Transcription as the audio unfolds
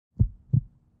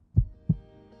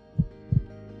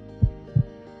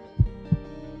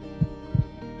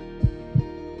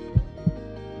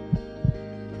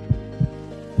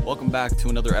Welcome back to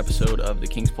another episode of the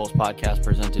King's Pulse podcast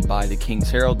presented by the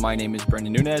King's Herald. My name is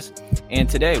Brendan Nunes, and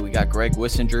today we got Greg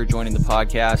Wissinger joining the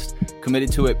podcast,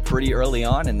 committed to it pretty early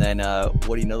on, and then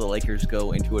what do you know, the Lakers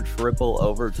go into a triple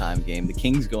overtime game. The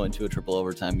Kings go into a triple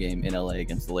overtime game in LA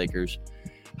against the Lakers.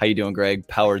 How you doing, Greg?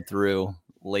 Powered through,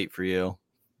 late for you.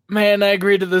 Man, I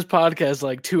agreed to this podcast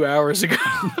like 2 hours ago.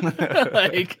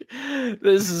 Like,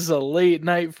 this is a late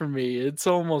night for me. It's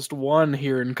almost 1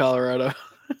 here in Colorado.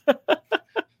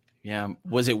 Yeah,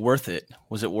 was it worth it?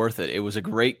 Was it worth it? It was a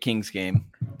great Kings game.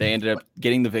 They ended up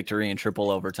getting the victory in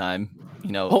triple overtime.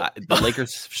 You know, the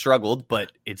Lakers struggled,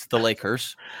 but it's the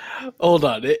Lakers. Hold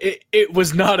on. It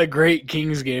was not a great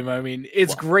Kings game. I mean,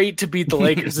 it's great to beat the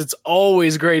Lakers. It's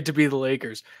always great to beat the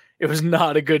Lakers. It was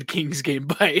not a good Kings game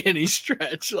by any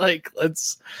stretch. Like,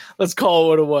 let's call it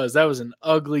what it was. That was an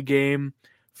ugly game.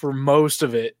 For most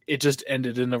of it, it just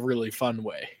ended in a really fun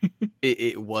way.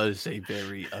 It was a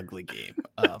very ugly game.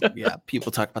 Yeah,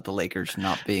 people talk about the Lakers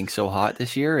not being so hot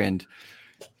this year and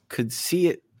could see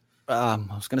it. I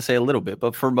was going to say a little bit,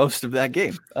 but for most of that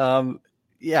game,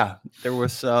 yeah, there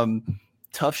was some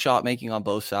tough shot making on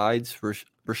both sides.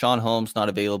 Richaun Holmes not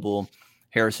available.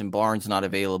 Harrison Barnes not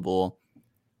available.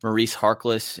 Maurice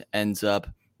Harkless ends up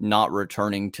not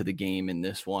returning to the game in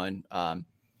this one.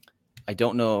 I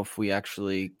don't know if we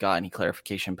actually got any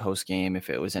clarification post-game, if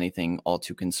it was anything all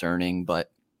too concerning,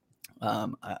 but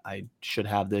I should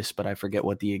have this, but I forget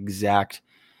what the exact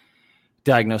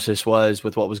diagnosis was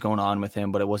with what was going on with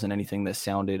him, but it wasn't anything that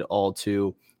sounded all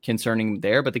too concerning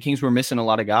there. But the Kings were missing a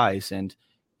lot of guys, and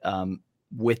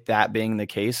with that being the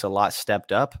case, a lot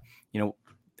stepped up. You know,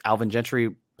 Alvin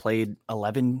Gentry played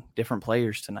 11 different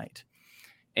players tonight,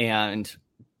 and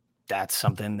that's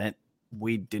something that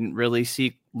we didn't really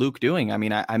see Luke doing. I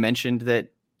mean, I mentioned that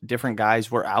different guys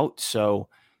were out, so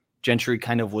Gentry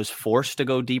kind of was forced to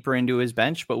go deeper into his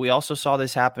bench, but we also saw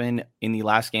this happen in the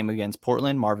last game against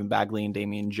Portland. Marvin Bagley and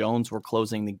Damian Jones were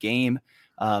closing the game.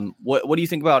 What do you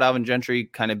think about Alvin Gentry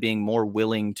kind of being more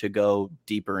willing to go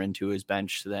deeper into his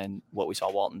bench than what we saw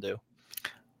Walton do?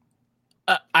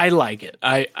 I like it.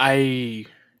 I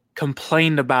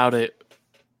complained about it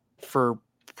for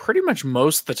pretty much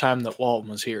most of the time that Walton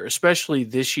was here, especially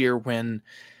this year when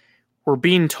we're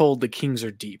being told the Kings are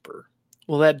deeper.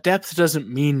 Well, that depth doesn't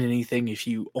mean anything if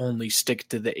you only stick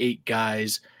to the 8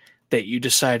 guys that you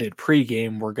decided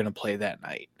pregame we're going to play that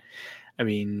night. I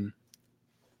mean,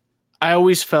 I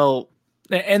always felt,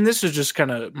 and this is just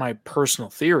kind of my personal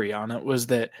theory on it, was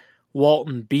that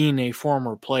Walton, being a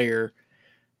former player,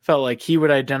 felt like he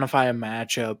would identify a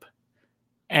matchup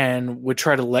and would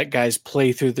try to let guys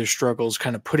play through their struggles,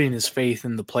 kind of putting his faith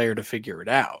in the player to figure it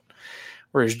out.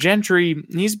 Whereas Gentry,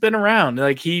 he's been around.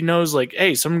 Like, he knows, like,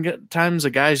 hey, sometimes a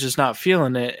guy's just not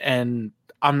feeling it, and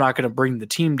I'm not going to bring the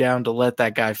team down to let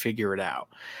that guy figure it out.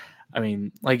 I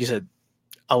mean, like you said,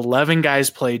 11 guys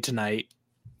played tonight,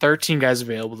 13 guys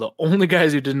available. The only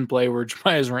guys who didn't play were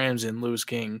Jemias Ramsey and Louis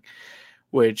King,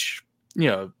 which, you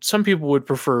know, some people would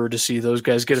prefer to see those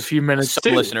guys get a few minutes.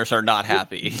 Some listeners are not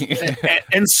happy.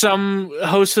 and some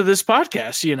hosts of this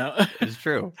podcast, you know. It's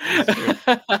true. It's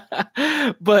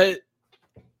true. But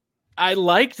I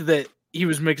liked that he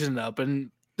was mixing it up.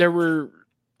 And there were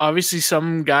obviously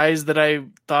some guys that I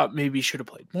thought maybe should have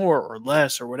played more or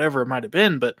less or whatever it might have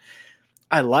been. But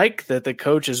I like that the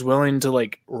coach is willing to,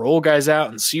 like, roll guys out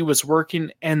and see what's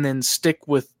working and then stick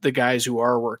with the guys who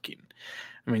are working.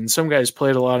 I mean, some guys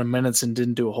played a lot of minutes and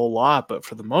didn't do a whole lot, but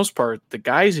for the most part, the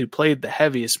guys who played the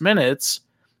heaviest minutes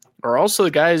are also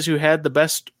the guys who had the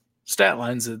best stat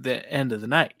lines at the end of the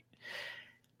night.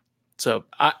 So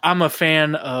I'm a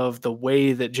fan of the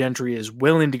way that Gentry is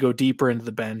willing to go deeper into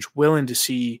the bench, willing to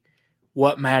see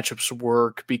what matchups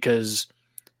work, because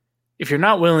if you're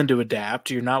not willing to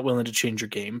adapt, you're not willing to change your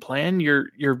game plan,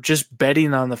 you're just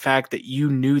betting on the fact that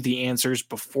you knew the answers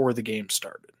before the game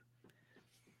started.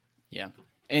 Yeah.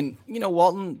 And, you know,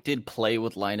 Walton did play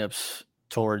with lineups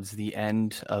towards the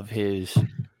end of his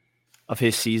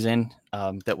season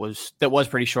that was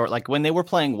pretty short. Like, when they were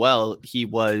playing well, he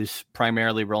was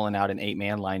primarily rolling out an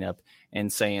 8-man lineup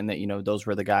and saying that, you know, those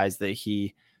were the guys that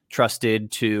he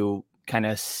trusted to kind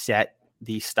of set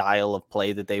the style of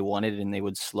play that they wanted, and they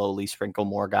would slowly sprinkle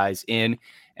more guys in.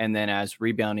 And then as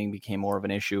rebounding became more of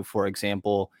an issue, for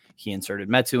example, he inserted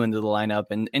Metu into the lineup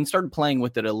and started playing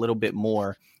with it a little bit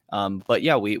more. But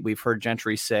yeah, we've heard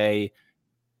Gentry say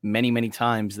many, many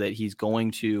times that he's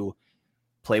going to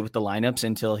play with the lineups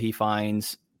until he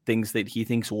finds things that he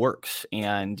thinks works.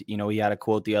 And, you know, he had a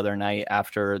quote the other night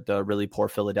after the really poor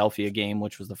Philadelphia game,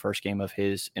 which was the first game of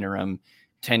his interim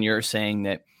tenure, saying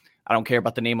that I don't care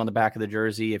about the name on the back of the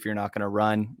jersey. If you're not going to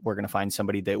run, we're going to find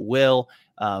somebody that will.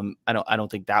 I don't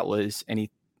think that was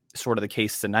any sort of the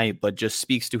case tonight, but just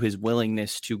speaks to his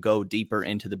willingness to go deeper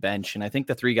into the bench. And I think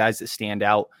the three guys that stand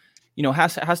out,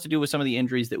 has to do with some of the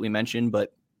injuries that we mentioned,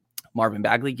 but Marvin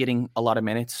Bagley getting a lot of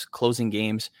minutes, closing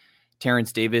games.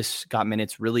 Terrence Davis got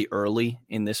minutes really early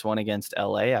in this one against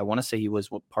LA. I want to say he was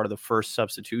part of the first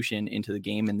substitution into the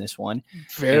game in this one.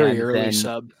 Very early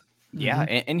sub. Yeah,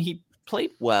 and he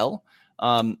played well.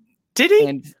 Did he?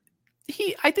 And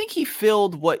I think he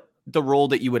filled the role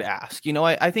that you would ask.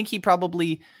 I think he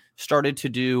probably started to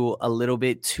do a little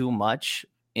bit too much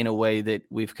in a way that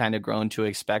we've kind of grown to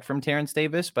expect from Terrence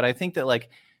Davis. But I think that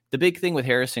the big thing with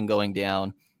Harrison going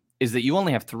down is that you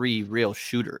only have three real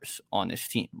shooters on this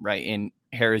team, right? In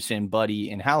Harrison,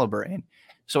 Buddy, and Halliburton.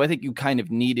 So I think you kind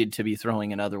of needed to be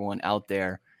throwing another one out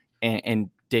there. And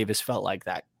Davis felt like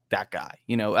that guy.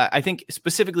 I think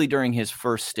specifically during his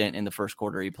first stint in the first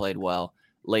quarter, he played well.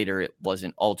 Later, it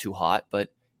wasn't all too hot, but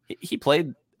he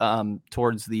played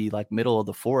towards the middle of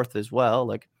the fourth as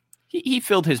well. He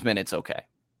filled his minutes okay.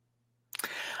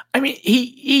 I mean,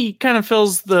 he kind of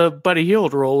fills the Buddy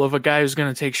Hield role of a guy who's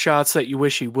going to take shots that you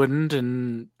wish he wouldn't,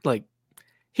 and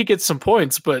he gets some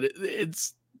points, but it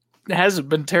hasn't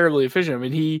been terribly efficient. I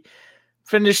mean, he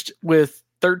finished with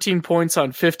 13 points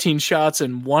on 15 shots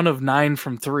and 1 of 9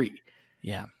 from 3.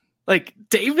 Yeah.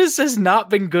 Davis has not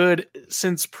been good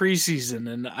since preseason,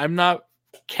 and I'm not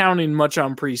counting much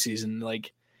on preseason.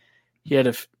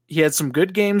 He had some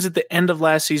good games at the end of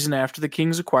last season after the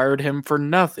Kings acquired him for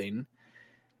nothing.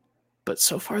 But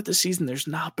so far this season, there's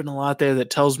not been a lot there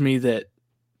that tells me that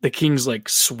the Kings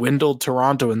swindled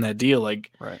Toronto in that deal.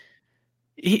 Right.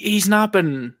 He's not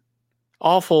been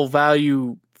awful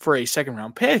value for a second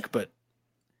round pick, but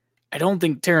I don't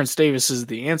think Terrence Davis is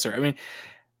the answer. I mean,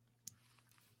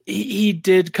 he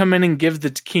did come in and give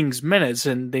the Kings minutes,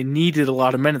 and they needed a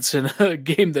lot of minutes in a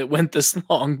game that went this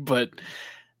long, but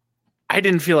I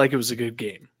didn't feel like it was a good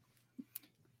game.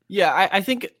 Yeah, I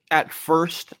think at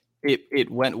first it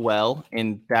went well,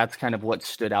 and that's kind of what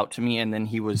stood out to me. And then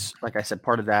he was, like I said,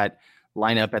 part of that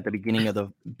lineup at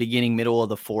the middle of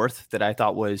the fourth that I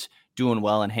thought was doing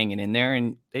well and hanging in there.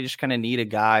 And they just kind of need a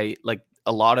guy.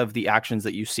 A lot of the actions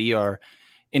that you see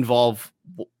involve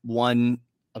one,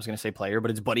 I was going to say player,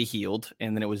 but it's Buddy Hield.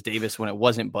 And then it was Davis when it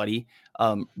wasn't Buddy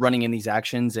running in these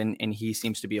actions. And he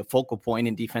seems to be a focal point,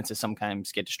 and defenses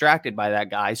sometimes get distracted by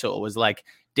that guy. So it was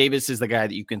Davis is the guy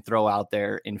that you can throw out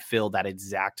there and fill that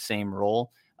exact same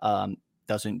role.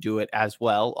 Doesn't do it as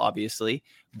well, obviously,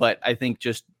 but I think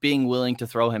just being willing to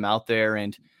throw him out there.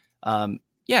 And I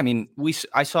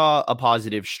saw a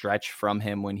positive stretch from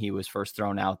him when he was first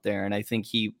thrown out there. And I think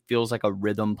he feels like a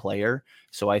rhythm player.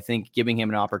 So I think giving him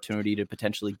an opportunity to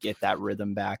potentially get that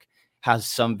rhythm back has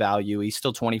some value. He's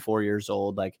still 24 years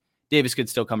old. Davis could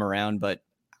still come around, but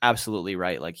absolutely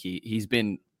right. He's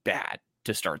been bad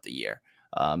to start the year.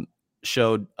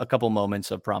 Showed a couple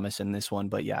moments of promise in this one,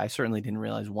 but yeah, I certainly didn't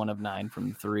realize 1 of 9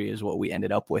 from 3 is what we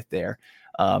ended up with there.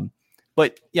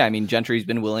 But yeah, I mean, Gentry's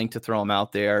been willing to throw him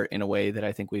out there in a way that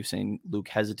I think we've seen Luke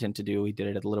hesitant to do. He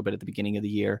did it a little bit at the beginning of the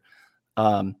year.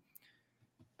 And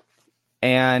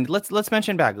let's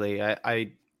mention Bagley.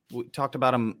 We talked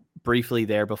about him briefly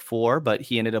there before, but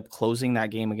he ended up closing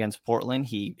that game against Portland.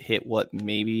 He hit what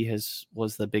maybe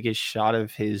was the biggest shot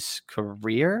of his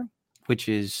career, which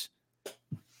is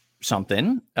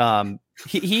something.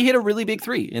 He hit a really big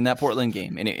 3 in that Portland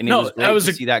game, and it was great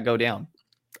to see that go down.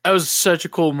 That was such a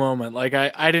cool moment.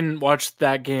 I didn't watch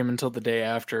that game until the day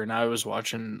after, and I was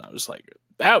watching. I was like,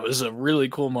 that was a really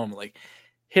cool moment.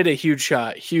 Hit a huge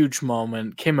shot, huge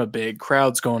moment, came a big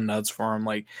crowd's going nuts for him.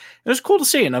 It was cool to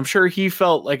see, and I'm sure he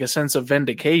felt a sense of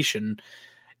vindication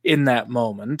in that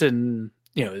moment. And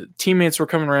teammates were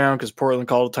coming around because Portland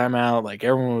called a timeout.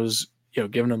 Everyone was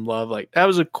giving him love. That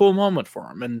was a cool moment for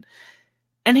him.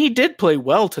 And he did play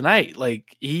well tonight. I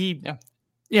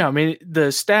mean,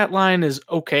 the stat line is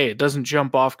okay. It doesn't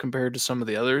jump off compared to some of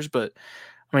the others, but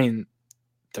I mean,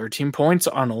 13 points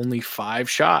on only 5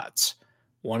 shots,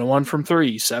 1 of 1 from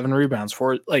 3, 7 rebounds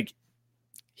for it.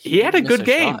 He had a good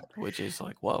game, shot, which is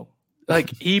whoa.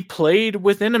 He played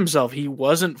within himself. He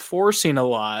wasn't forcing a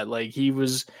lot.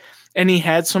 And he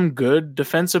had some good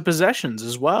defensive possessions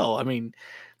as well. I mean,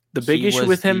 the big issue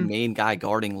with him, the main guy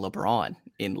guarding LeBron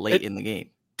in the game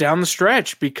down the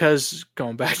stretch, because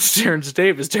going back to Terrence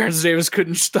Davis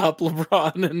couldn't stop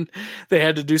LeBron, and they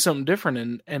had to do something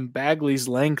different. And Bagley's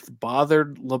length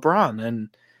bothered LeBron. And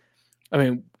I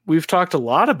mean, we've talked a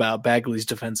lot about Bagley's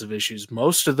defensive issues.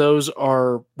 Most of those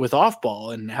are with off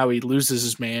ball and how he loses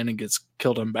his man and gets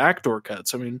killed on backdoor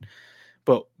cuts. I mean,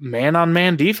 but man on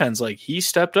man defense, like he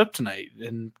stepped up tonight,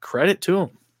 and credit to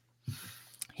him.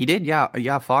 He did.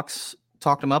 Yeah. Fox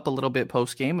talked him up a little bit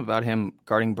post game about him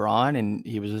guarding Braun, and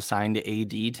he was assigned to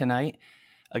AD tonight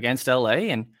against LA,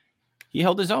 and he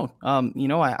held his own.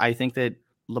 I think that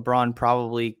LeBron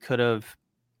probably could have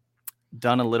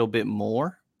done a little bit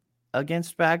more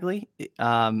against Bagley.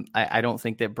 I don't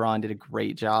think that Braun did a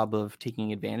great job of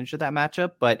taking advantage of that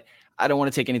matchup, but I don't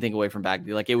want to take anything away from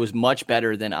Bagley. Like, it was much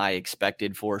better than I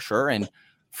expected for sure. And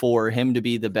for him to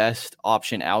be the best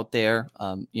option out there,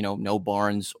 no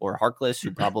Barnes or Harkless,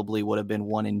 who probably would have been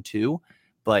 1 and 2,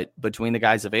 but between the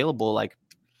guys available, like,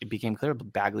 it became clear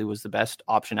Bagley was the best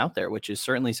option out there, which is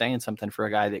certainly saying something for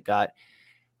a guy that got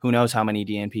who knows how many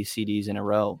DNP CDs in a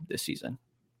row this season.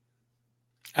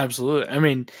 Absolutely. I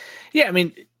mean,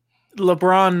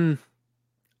 LeBron,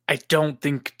 I don't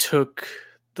think took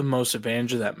the most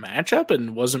advantage of that matchup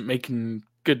and wasn't making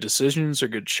good decisions or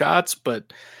good shots,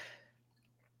 but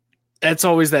that's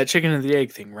always that chicken and the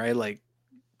egg thing, right? Like,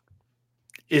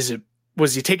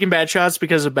 was he taking bad shots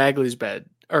because of Bagley's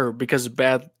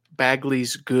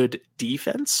Bagley's good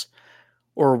defense,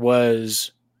 or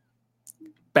was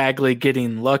Bagley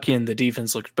getting lucky and the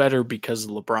defense looked better because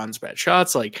of LeBron's bad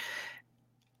shots? Like,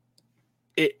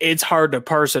 it's hard to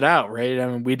parse it out, right? I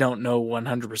mean, we don't know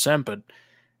 100%, but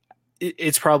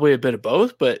it's probably a bit of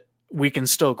both, but we can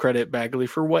still credit Bagley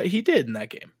for what he did in that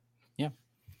game. Yeah,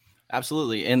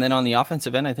 absolutely. And then on the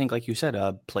offensive end, I think, like you said,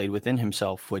 played within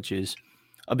himself, which is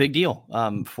a big deal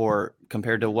for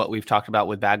compared to what we've talked about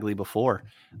with Bagley before.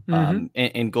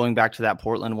 And going back to that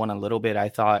Portland one a little bit, I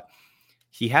thought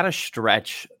he had a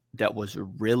stretch that was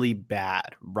really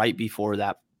bad right before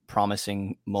that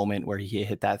promising moment where he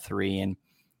hit that 3. And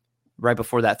right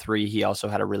before that 3, he also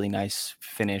had a really nice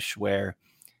finish where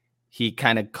he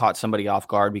kind of caught somebody off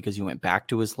guard because he went back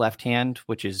to his left hand,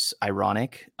 which is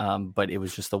ironic. But it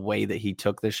was just the way that he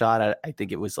took the shot. I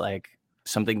think it was like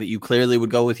something that you clearly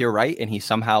would go with your right, and he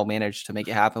somehow managed to make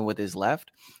it happen with his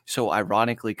left. So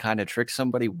ironically kind of tricked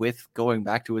somebody with going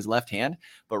back to his left hand.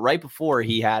 But right before,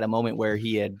 he had a moment where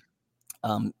he had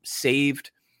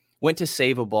went to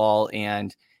save a ball,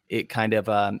 and it kind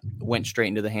of went straight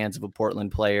into the hands of a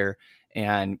Portland player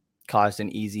and caused an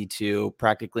easy 2,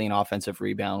 practically an offensive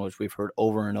rebound, which we've heard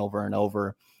over and over and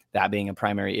over, that being a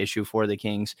primary issue for the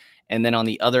Kings. And then on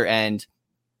the other end,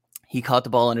 he caught the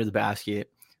ball under the basket,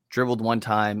 dribbled one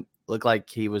time, looked like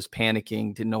he was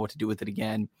panicking, didn't know what to do with it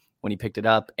again when he picked it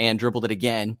up, and dribbled it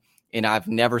again. And I've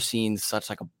never seen such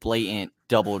like a blatant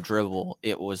double dribble.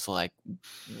 It was like,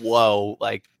 whoa,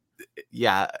 like,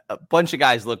 yeah, a bunch of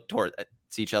guys looked towards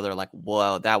each other like,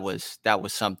 whoa, that was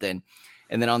something.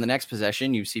 And then on the next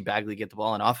possession, you see Bagley get the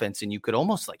ball on offense, and you could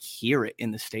almost like hear it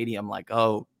in the stadium, like,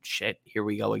 oh shit, here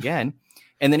we go again.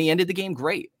 And then he ended the game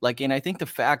great. Like, and I think the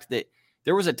fact that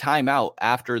there was a timeout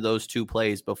after those 2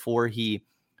 plays before he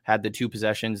had the 2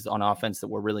 possessions on offense that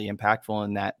were really impactful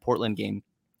in that Portland game,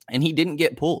 and he didn't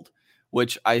get pulled,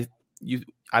 which I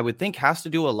would think has to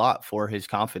do a lot for his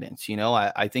confidence.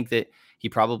 I think that he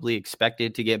probably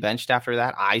expected to get benched after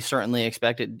that. I certainly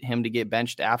expected him to get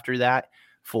benched after that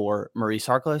for Maurice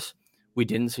Harkless. We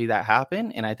didn't see that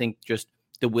happen. And I think just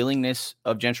the willingness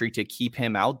of Gentry to keep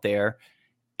him out there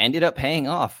ended up paying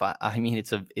off. I mean,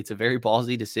 it's a very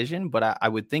ballsy decision, but I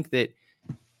would think that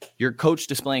your coach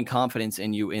displaying confidence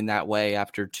in you in that way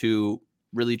after 2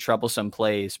 really troublesome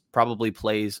plays probably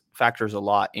factors a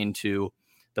lot into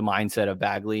the mindset of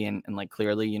Bagley. And like,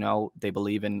 clearly, they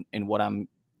believe in what I'm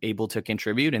able to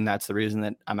contribute. And that's the reason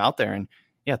that I'm out there. And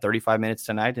yeah, 35 minutes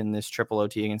tonight in this triple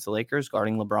OT against the Lakers,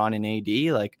 guarding LeBron and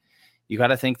AD. Like, you got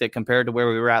to think that compared to where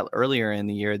we were at earlier in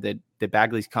the year, that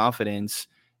Bagley's confidence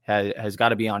has got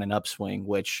to be on an upswing,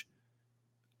 which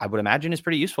I would imagine is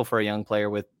pretty useful for a young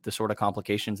player with the sort of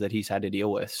complications that he's had to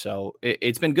deal with. So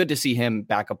it's been good to see him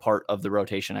back a part of the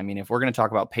rotation. I mean, if we're going to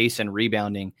talk about pace and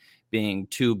rebounding being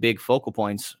 2 big focal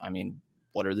points, I mean,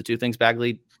 what are the 2 things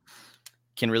Bagley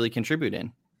can really contribute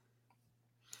in?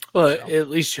 Well, at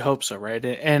least you hope so, right?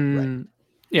 And,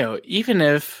 even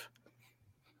if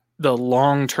the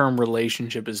long-term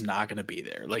relationship is not going to be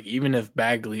there, like, even if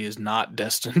Bagley is not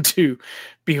destined to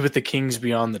be with the Kings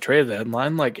beyond the trade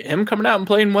deadline, like, him coming out and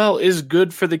playing well is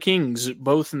good for the Kings,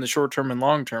 both in the short term and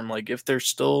long term. Like, if they're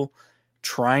still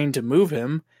trying to move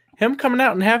him coming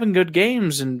out and having good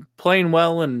games and playing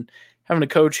well and having a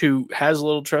coach who has a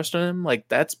little trust in him, like,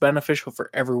 that's beneficial for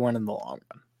everyone in the long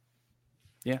run.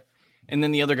 Yeah. And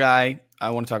then the other guy I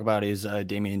want to talk about is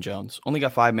Damian Jones. Only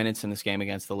got 5 minutes in this game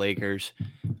against the Lakers.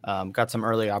 Got some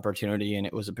early opportunity, and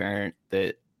it was apparent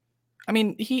that, I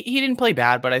mean, he didn't play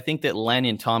bad, but I think that Len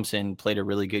and Thompson played a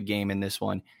really good game in this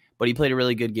one. but he played a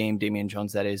really good game, Damian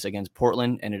Jones, that is, against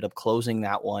Portland, ended up closing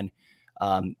that one,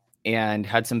 and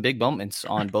had some big moments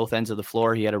on both ends of the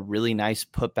floor. He had a really nice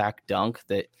putback dunk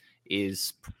that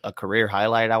is a career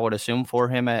highlight, I would assume, for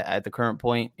him at the current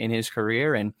point in his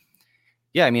career. And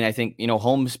yeah, I mean, I think,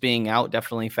 Holmes being out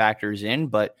definitely factors in,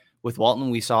 but with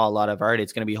Walton, we saw a lot of, all right,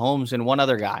 it's going to be Holmes and one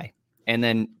other guy. And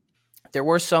then there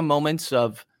were some moments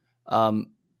of,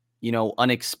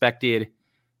 unexpected,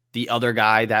 the other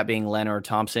guy, that being Leonard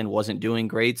Thompson, wasn't doing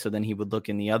great. So then he would look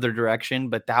in the other direction,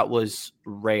 but that was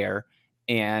rare.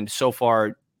 And so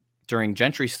far during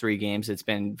Gentry's 3 games, it's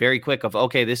been very quick of,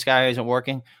 okay, this guy isn't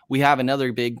working. We have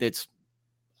another big that's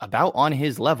about on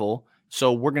his level.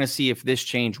 So we're going to see if this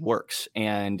change works.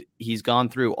 And he's gone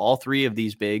through all 3 of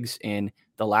these bigs in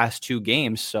the last 2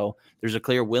 games. So there's a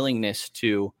clear willingness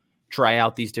to try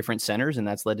out these different centers. And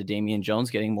that's led to Damian Jones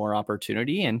getting more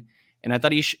opportunity. And I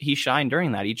thought he shined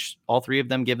during that. All 3 of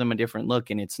them give them a different look,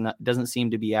 and doesn't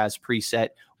seem to be as preset.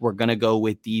 We're going to go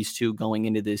with these 2 going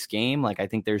into this game. Like, I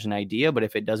think there's an idea, but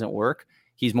if it doesn't work,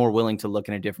 he's more willing to look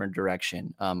in a different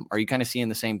direction. Are you kind of seeing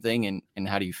the same thing, and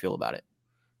how do you feel about it?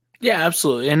 Yeah,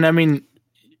 absolutely. And I mean,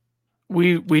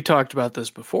 we talked about this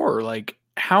before. Like,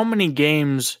 how many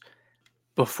games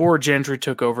before Gentry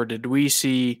took over did we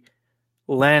see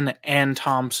Len and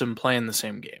Thompson playing the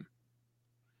same game?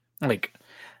 Like,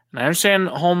 and I understand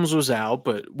Holmes was out,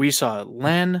 but we saw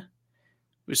Len,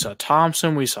 we saw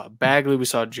Thompson, we saw Bagley, we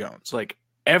saw Jones. Like,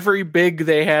 every big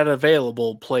they had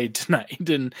available played tonight.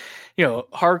 And,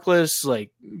 Harkless,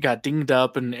 got dinged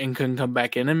up and couldn't come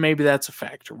back in. And maybe that's a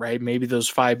factor, right? Maybe those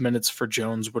 5 minutes for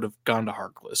Jones would have gone to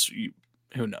Harkless.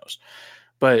 Who knows?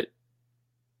 But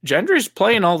Gentry's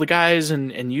playing all the guys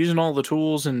and using all the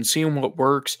tools and seeing what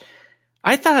works.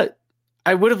 I thought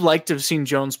I would have liked to have seen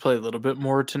Jones play a little bit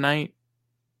more tonight.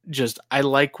 I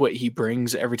like what he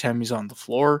brings every time he's on the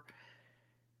floor.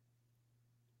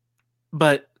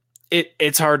 But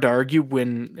it's hard to argue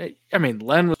when,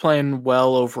 Len was playing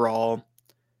well overall.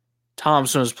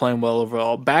 Thompson was playing well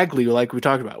overall. Bagley, like we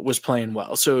talked about, was playing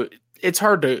well. So it's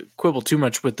hard to quibble too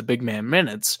much with the big man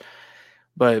minutes.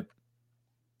 But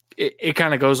it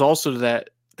kind of goes also to that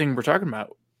thing we're talking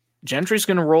about. Gentry's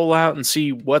going to roll out and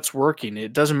see what's working.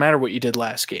 It doesn't matter what you did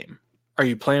last game. Are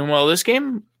you playing well this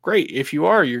game? Great. If you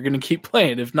are, you're going to keep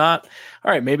playing. If not,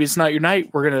 all right, maybe it's not your night.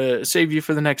 We're going to save you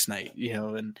for the next night,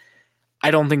 and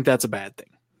I don't think that's a bad thing.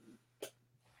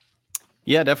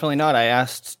 Yeah, definitely not. I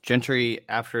asked Gentry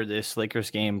after this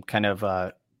Lakers game, kind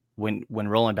of when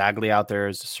rolling Bagley out there,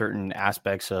 is certain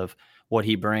aspects of what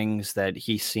he brings that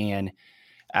he's seeing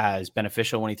as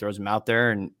beneficial when he throws him out there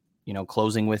and,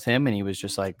 closing with him. And he was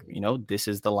just like, this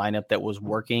is the lineup that was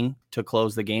working to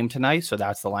close the game tonight. So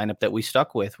that's the lineup that we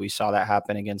stuck with. We saw that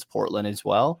happen against Portland as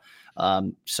well.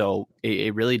 So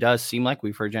it really does seem like,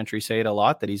 we've heard Gentry say it a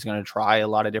lot, that he's going to try a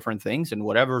lot of different things, and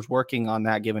whatever's working on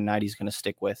that given night, he's going to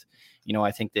stick with.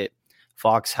 I think that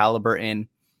Fox, Halliburton,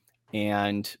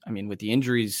 and with the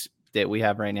injuries that we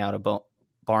have right now to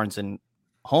Barnes and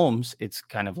Holmes, it's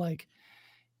kind of like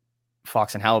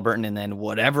Fox and Halliburton, and then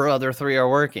whatever other 3 are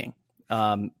working.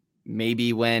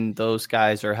 Maybe when those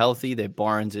guys are healthy, that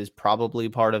Barnes is probably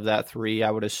part of that 3.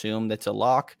 I would assume that's a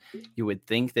lock. You would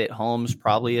think that Holmes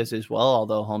probably is as well,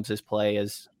 although Holmes's play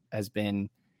has been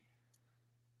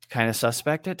kind of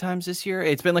suspect at times this year.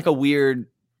 It's been a weird,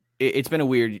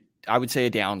 I would say, a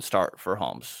down start for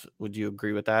Holmes. Would you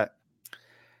agree with that?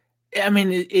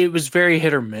 It was very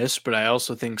hit or miss, but I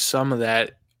also think some of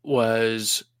that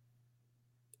was,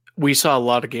 we saw a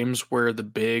lot of games where the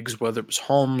bigs, whether it was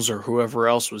Holmes or whoever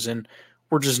else was in,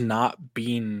 were just not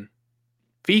being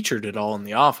featured at all in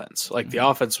the offense. Like, the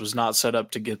offense was not set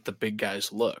up to get the big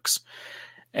guys looks.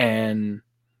 And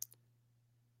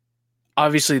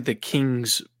obviously the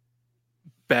Kings'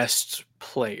 best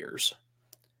players,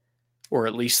 or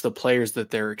at least the players that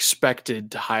they're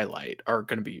expected to highlight, are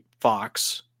going to be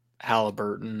Fox,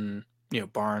 Halliburton,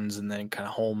 Barnes, and then kind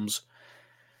of Holmes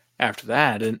after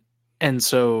that. And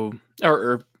so,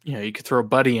 or you could throw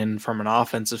Buddy in from an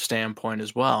offensive standpoint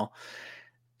as well.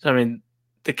 So,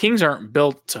 the Kings aren't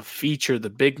built to feature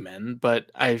the big men,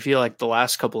 but I feel like the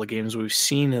last couple of games we've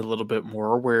seen a little bit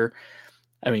more where,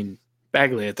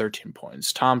 Bagley had 13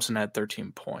 points, Thompson had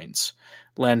 13 points,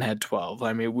 Len had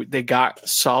 12. They got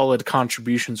solid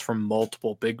contributions from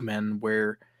multiple big men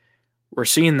where we're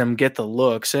seeing them get the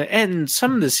looks. And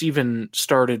some of this even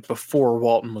started before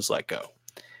Walton was let go.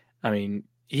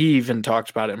 He even talked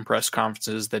about it in press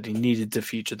conferences that he needed to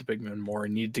feature the big men more.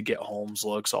 He needed to get Holmes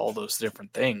looks, all those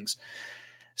different things.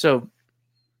 So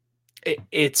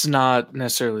it's not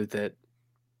necessarily that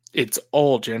it's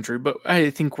all Gentry, but I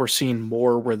think we're seeing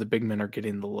more where the big men are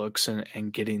getting the looks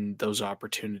and getting those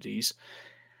opportunities.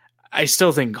 I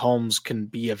still think Holmes can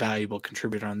be a valuable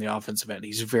contributor on the offensive end.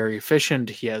 He's very efficient.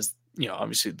 He has,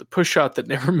 obviously the push shot that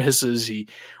never misses.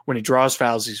 When he draws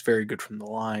fouls, he's very good from the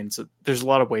line. So there's a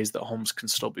lot of ways that Holmes can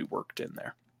still be worked in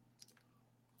there.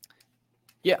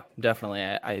 Yeah, definitely.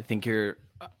 I think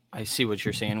I see what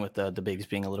you're saying with the bigs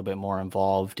being a little bit more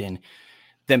involved in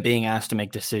them being asked to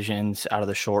make decisions out of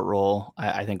the short roll.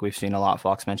 I think we've seen a lot.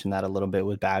 Fox mentioned that a little bit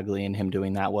with Bagley and him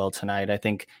doing that well tonight. I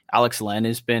think Alex Len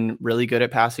has been really good at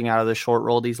passing out of the short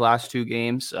roll these last two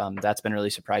games. That's been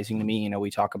really surprising to me. We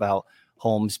talk about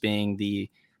Holmes being the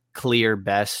clear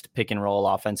best pick and roll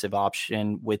offensive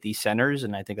option with these centers,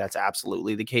 and I think that's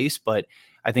absolutely the case. But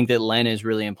I think that Len has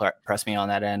really impressed me on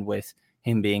that end with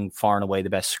him being far and away the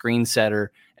best screen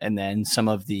setter. And then some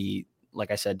of the, like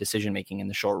I said, decision-making in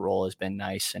the short roll has been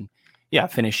nice. And yeah,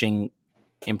 finishing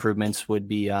improvements would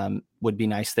be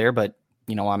nice there. But,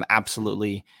 I'm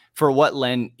absolutely, for what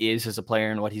Len is as a player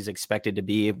and what he's expected to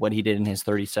be, what he did in his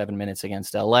 37 minutes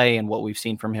against LA and what we've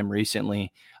seen from him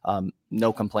recently,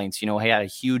 no complaints. He had a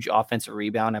huge offensive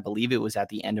rebound. I believe it was at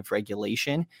the end of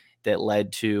regulation that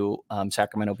led to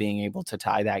Sacramento being able to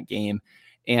tie that game.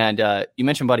 And you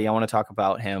mentioned Buddy. I want to talk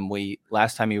about him.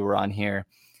 Last time you were on here,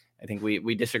 I think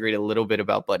we disagreed a little bit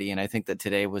about Buddy, and I think that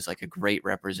today was like a great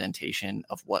representation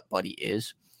of what Buddy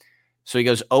is. So he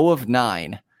goes 0 of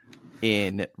 9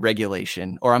 in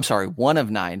regulation, or I'm sorry, 1 of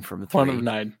 9 from 3. 1 of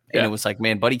 9. Yeah. And it was like,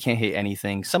 man, Buddy can't hit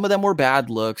anything. Some of them were bad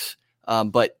looks,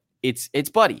 but it's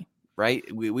Buddy, right?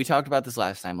 We talked about this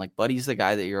last time. Like, Buddy's the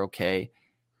guy that you're okay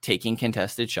taking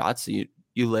contested shots. So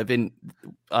you live in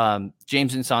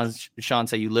James and Sean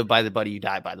say you live by the Buddy, you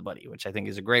die by the Buddy, which I think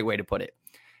is a great way to put it.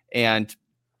 And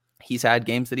he's had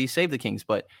games that he saved the Kings,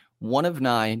 but 1 of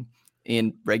 9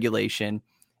 in regulation.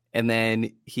 And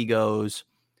then he goes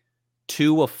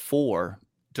 2 of 4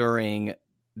 during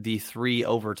the 3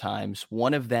 overtimes.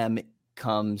 One of them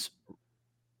comes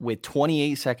with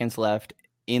 28 seconds left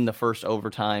in the first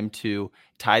overtime to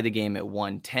tie the game at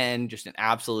 110. Just an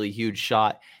absolutely huge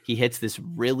shot. He hits this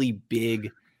really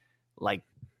big, like,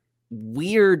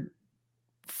 weird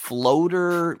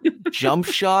floater jump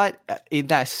shot in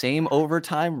that same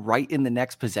overtime right in the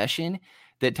next possession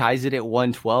that ties it at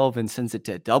 112 and sends it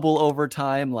to double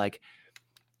overtime. Like,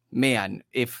 man,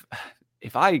 if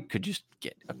I could just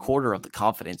get a quarter of the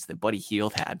confidence that Buddy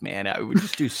Hield had, man, it would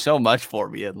just do so much for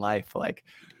me in life. Like,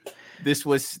 this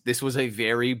was a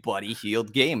very Buddy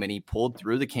Hield game, and he pulled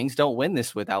through. The Kings don't win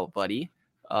this without Buddy.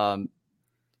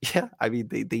 Yeah, I mean,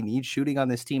 they need shooting on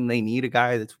this team. They need a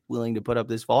guy that's willing to put up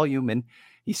this volume, and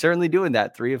he's certainly doing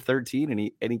that. 3 of 13,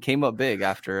 and he came up big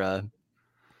after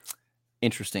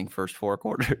interesting first 4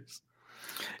 quarters.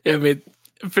 Yeah, I mean,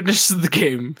 finishes the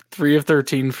game 3 of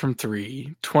 13 from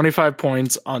 3, 25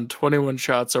 points on 21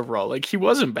 shots overall. Like, he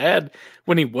wasn't bad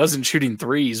when he wasn't shooting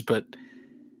threes, but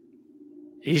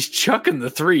he's chucking the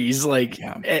threes, like,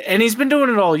 yeah. And he's been doing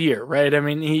it all year, right? I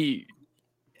mean,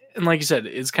 and like you said,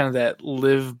 it's kind of that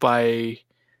live by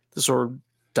the sword,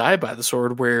 die by the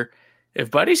sword, where if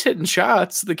Buddy's hitting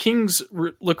shots, the Kings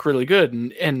look really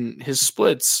good, and his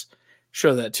splits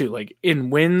show that too. Like, in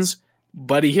wins,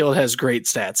 Buddy Hield has great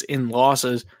stats. In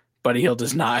losses, Buddy Hield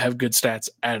does not have good stats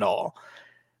at all.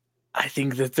 I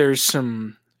think that there's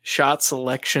some shot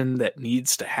selection that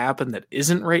needs to happen that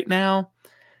isn't right now.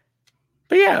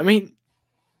 But yeah, I mean,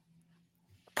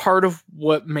 part of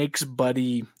what makes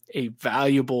Buddy a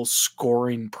valuable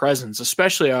scoring presence,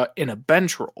 especially in a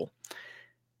bench role,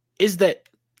 is that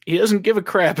he doesn't give a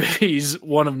crap if he's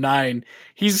 1 of 9.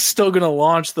 He's still going to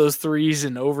launch those threes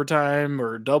in overtime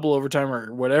or double overtime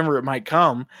or whatever it might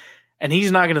come, and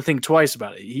he's not going to think twice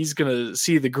about it. He's going to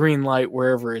see the green light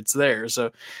wherever it's there.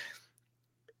 So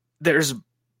there's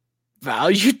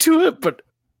value to it, but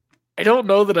I don't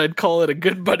know that I'd call it a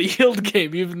good Buddy Hield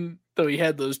game, even though he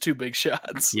had those 2 big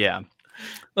shots. Yeah.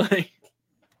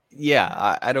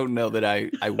 Yeah, I don't know that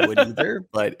I would either,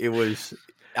 but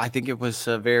I think it was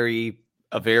a very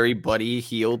Buddy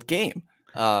Hield game.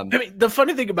 I mean, the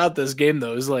funny thing about this game,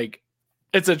 though, is like,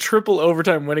 it's a triple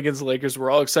overtime win against the Lakers. We're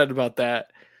all excited about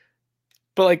that.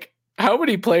 But, like, how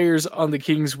many players on the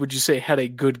Kings would you say had a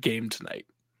good game tonight?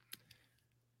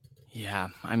 Yeah,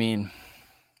 I mean,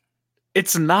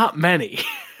 it's not many.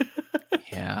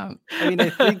 Yeah. I mean, I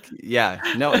think, yeah,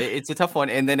 no, it's a tough one.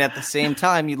 And then at the same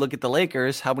time, you look at the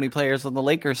Lakers, how many players on the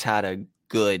Lakers had a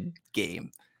good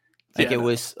game? Like, it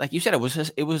was, like you said,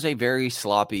 it was a very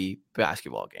sloppy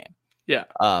basketball game. Yeah.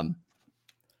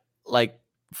 Like,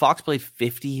 Fox played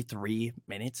 53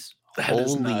 minutes.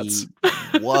 Holy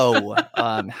whoa.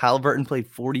 Halliburton played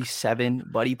 47.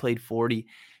 Buddy played 40.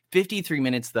 53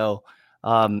 minutes though.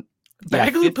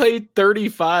 Bagley played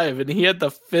 35 and he had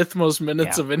the 5th most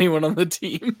minutes Yeah. of anyone on the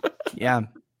team. Yeah,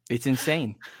 it's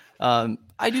insane.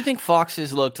 I do think Fox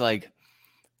has looked like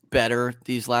better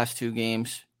these last 2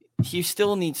 games. He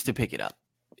still needs to pick it up.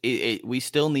 We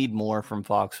still need more from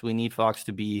Fox. We need Fox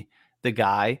to be the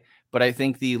guy. But I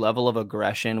think the level of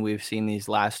aggression we've seen these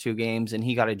last 2 games, and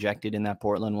he got ejected in that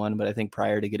Portland one, but I think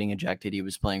prior to getting ejected, he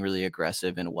was playing really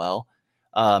aggressive and well.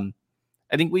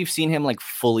 I think we've seen him like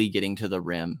fully getting to the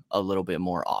rim a little bit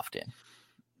more often,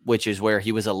 which is where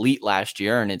he was elite last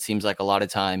year. And it seems like a lot of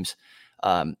times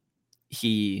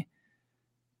he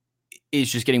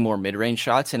is just getting more mid-range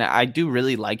shots. And I do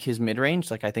really like his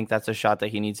mid-range. Like, I think that's a shot that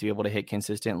he needs to be able to hit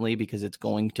consistently because it's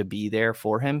going to be there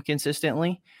for him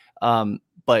consistently.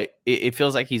 But it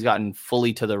feels like he's gotten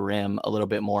fully to the rim a little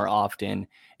bit more often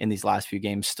in these last few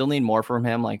games. Still need more from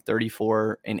him. Like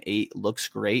 34 and 8 looks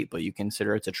great, but you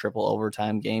consider it's a triple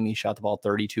overtime game. He shot the ball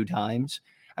 32 times.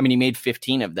 I mean, he made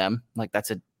 15 of them. Like,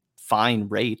 that's a fine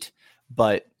rate.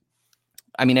 But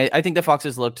I mean, I think the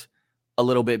Foxes looked a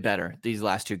little bit better these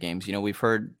last 2 games. You know, we've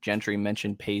heard Gentry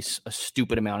mention pace a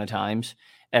stupid amount of times.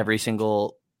 Every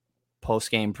single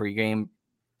post-game, pre-game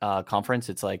conference,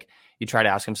 it's like you try to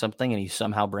ask him something and he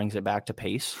somehow brings it back to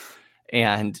pace.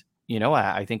 And, you know,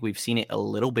 I think we've seen it a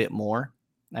little bit more.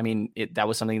 I mean, that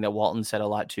was something that Walton said a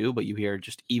lot too, but you hear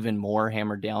just even more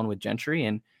hammered down with Gentry,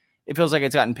 and it feels like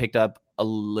it's gotten picked up a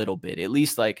little bit. At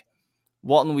least like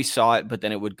Walton, we saw it, but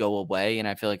then it would go away, and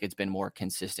I feel like it's been more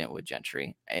consistent with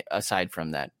Gentry, aside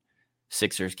from that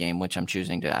Sixers game, which I'm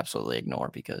choosing to absolutely ignore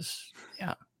because,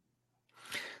 yeah.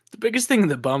 The biggest thing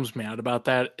that bums me out about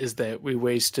that is that we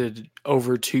wasted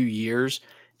over 2 years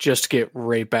just to get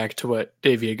right back to what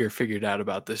Dave Yeager figured out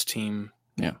about this team.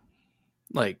 Yeah.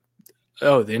 Like,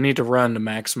 oh, they need to run to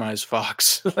maximize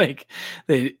Fox. Like,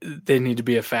 they need to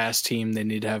be a fast team. They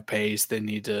need to have pace. They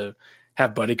need to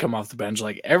have Buddy come off the bench.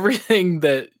 Like, everything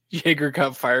that Yeager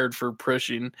got fired for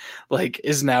pushing, like,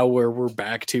 is now where we're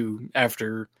back to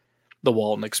after the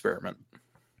Walton experiment.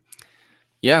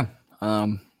 Yeah.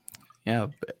 Yeah,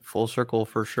 full circle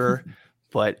for sure.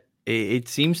 But it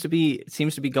seems to be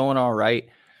going all right.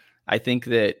 I think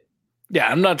that. Yeah,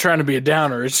 I'm not trying to be a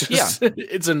downer. It's just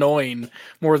it's annoying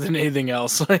more than anything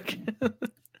else. Like,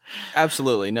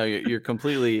 absolutely, no, you're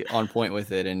completely on point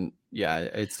with it, and yeah,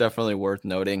 it's definitely worth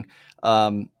noting.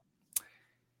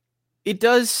 It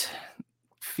does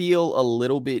feel a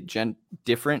little bit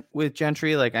different with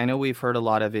Gentry. Like, I know we've heard a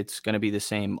lot of it's going to be the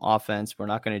same offense. We're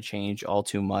not going to change all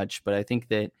too much, but I think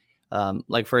that,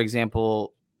 like, for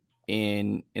example,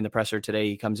 in the presser today,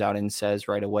 he comes out and says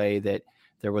right away that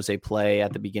there was a play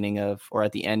at the beginning of, or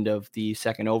at the end of the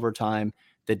second overtime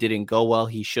that didn't go well.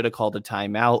 He should have called a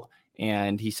timeout.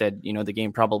 And he said, you know, the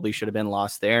game probably should have been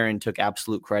lost there, and took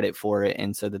absolute credit for it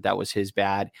and said that was his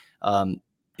bad.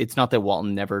 It's not that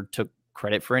Walton never took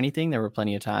credit for anything. There were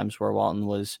plenty of times where Walton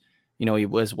was, you know, he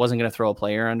wasn't going to throw a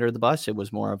player under the bus. It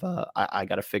was more of I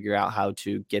got to figure out how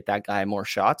to get that guy more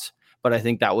shots. But I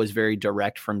think that was very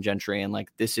direct from Gentry. And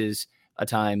like, this is a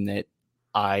time that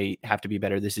I have to be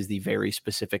better. This is the very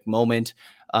specific moment.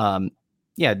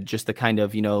 Yeah, just the kind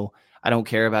of, you know, I don't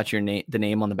care about your name, the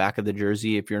name on the back of the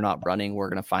jersey. If you're not running, we're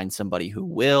going to find somebody who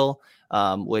will,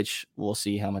 which we'll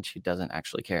see how much he doesn't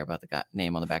actually care about the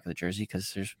name on the back of the jersey.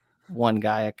 Cause there's one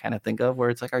guy I kind of think of where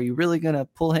it's like, are you really going to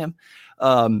pull him?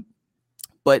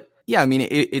 But yeah, I mean,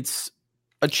 it's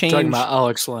a change. Talking about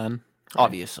Alex Len.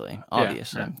 Obviously.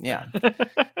 Yeah.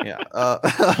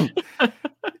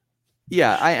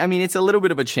 Yeah. I mean, it's a little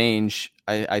bit of a change,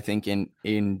 I think,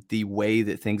 in the way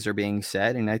that things are being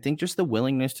said. And I think just the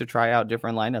willingness to try out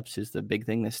different lineups is the big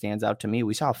thing that stands out to me.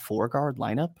 We saw a 4-guard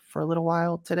lineup for a little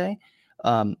while today.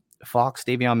 Fox,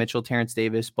 Davion Mitchell, Terrence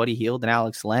Davis, Buddy Hield, and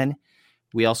Alex Len.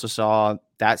 We also saw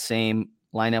that same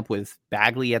lineup with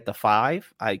Bagley at the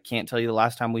 5. I can't tell you the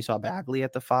last time we saw Bagley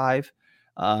at the 5.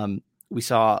 We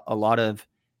saw a lot of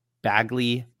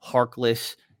Bagley,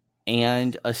 Harkless,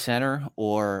 and a center,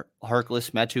 or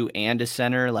Harkless, Metu, and a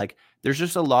center. Like, there's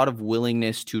just a lot of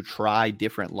willingness to try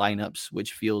different lineups,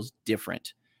 which feels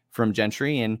different from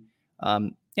Gentry. And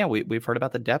yeah, we've heard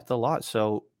about the depth a lot.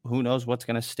 So who knows what's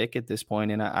going to stick at this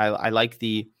point. And I like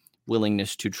the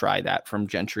willingness to try that from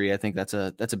Gentry. I think that's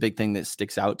a big thing that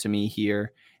sticks out to me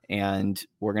here. And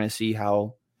we're going to see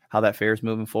how that fares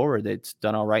moving forward. It's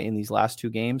done all right in these last 2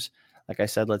 games. Like I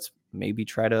said, let's maybe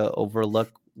try to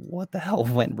overlook what the hell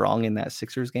went wrong in that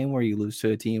Sixers game where you lose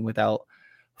to a team without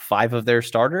 5 of their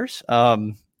starters.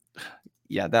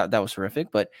 Yeah, that was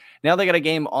horrific. But now they got a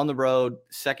game on the road,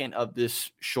 second of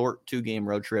this short 2-game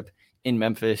road trip in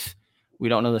Memphis. We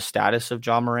don't know the status of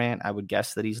Ja Morant. I would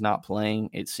guess that he's not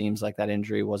playing. It seems like that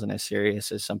injury wasn't as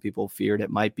serious as some people feared it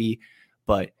might be.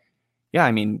 But yeah,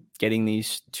 I mean, getting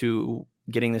this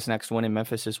next win in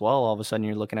Memphis as well, all of a sudden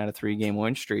you're looking at a 3-game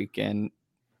win streak, and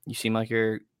you seem like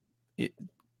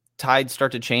tides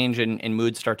start to change and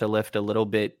moods start to lift a little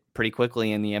bit pretty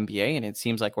quickly in the NBA, and it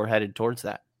seems like we're headed towards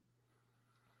that.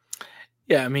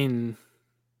 Yeah, I mean,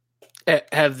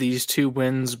 have these 2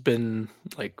 wins been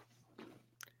like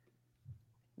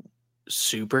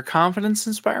super confidence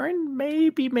inspiring?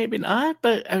 Maybe not.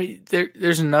 But I mean,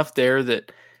 there's enough there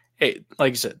that, hey,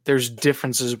 like I said, there's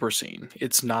differences we're seeing.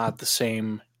 It's not the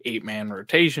same 8-man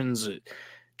rotations.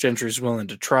 Gentry's willing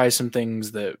to try some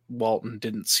things that Walton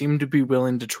didn't seem to be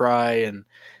willing to try, and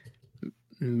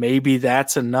maybe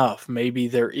that's enough. Maybe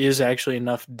there is actually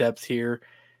enough depth here.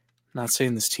 Not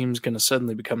saying this team's going to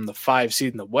suddenly become the 5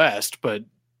 seed in the West, but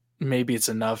maybe it's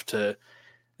enough to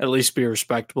at least be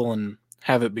respectable and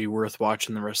have it be worth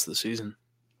watching the rest of the season.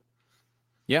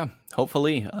 Yeah,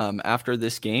 hopefully. After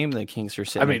this game, the Kings are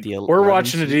sitting at the 11th we're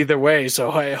watching seed. it either way, so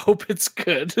I hope it's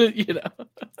good.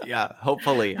 Yeah,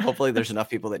 hopefully there's enough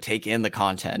people that take in the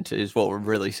content is what we're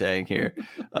really saying here.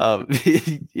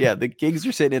 Yeah, the Kings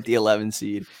are sitting at the 11th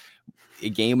seed, a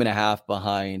game and a half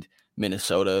behind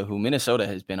Minnesota, who Minnesota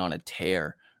has been on a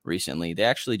tear recently. They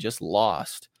actually just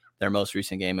lost their most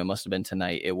recent game. It must have been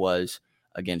tonight. It was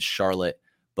against Charlotte.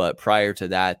 But prior to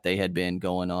that, they had been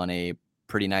going on a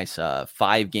pretty nice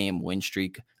 5-game win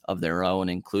streak of their own,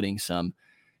 including some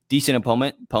decent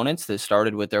opponents that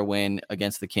started with their win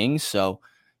against the Kings. So,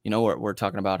 we're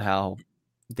talking about how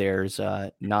there's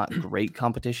not great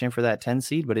competition for that 10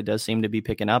 seed, but it does seem to be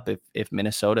picking up. If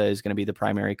Minnesota is going to be the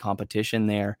primary competition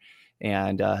there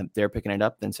and they're picking it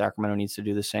up, then Sacramento needs to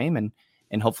do the same.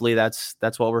 And hopefully that's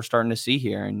what we're starting to see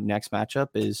here. And next matchup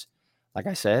is, like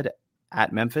I said,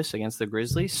 at Memphis against the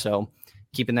Grizzlies. So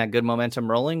keeping that good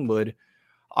momentum rolling would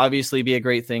obviously be a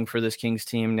great thing for this Kings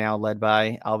team now led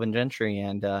by Alvin Gentry.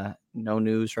 And no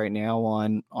news right now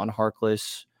on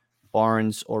Harkless,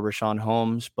 Barnes, or Richaun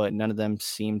Holmes, but none of them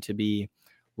seem to be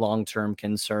long-term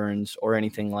concerns or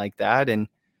anything like that. And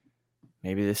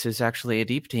maybe this is actually a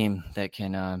deep team that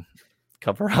can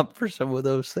cover up for some of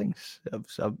those things.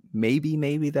 So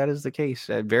maybe that is the case.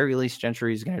 At very least,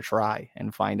 Gentry is going to try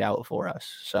and find out for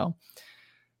us. So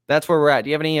that's where we're at.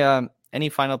 Do you have any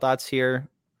final thoughts here,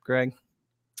 Greg?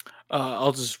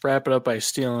 I'll just wrap it up by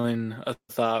stealing a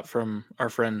thought from our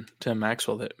friend Tim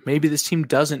Maxwell that maybe this team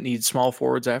doesn't need small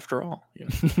forwards after all.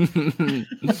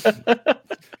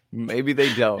 Maybe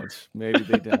they don't.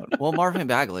 Well, Marvin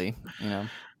Bagley,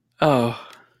 Oh,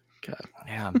 God.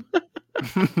 Yeah.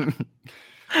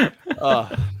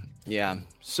 Yeah.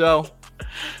 So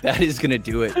that is going to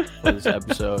do it for this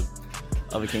episode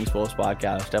of the Kings Pulse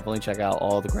podcast. Definitely check out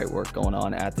all the great work going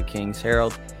on at the Kings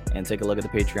Herald and take a look at the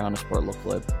Patreon to support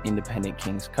local independent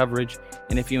Kings coverage.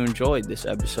 And if you enjoyed this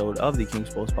episode of the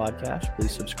Kings Pulse podcast,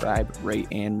 please subscribe, rate,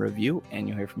 and review, and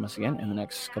you'll hear from us again in the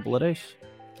next couple of days.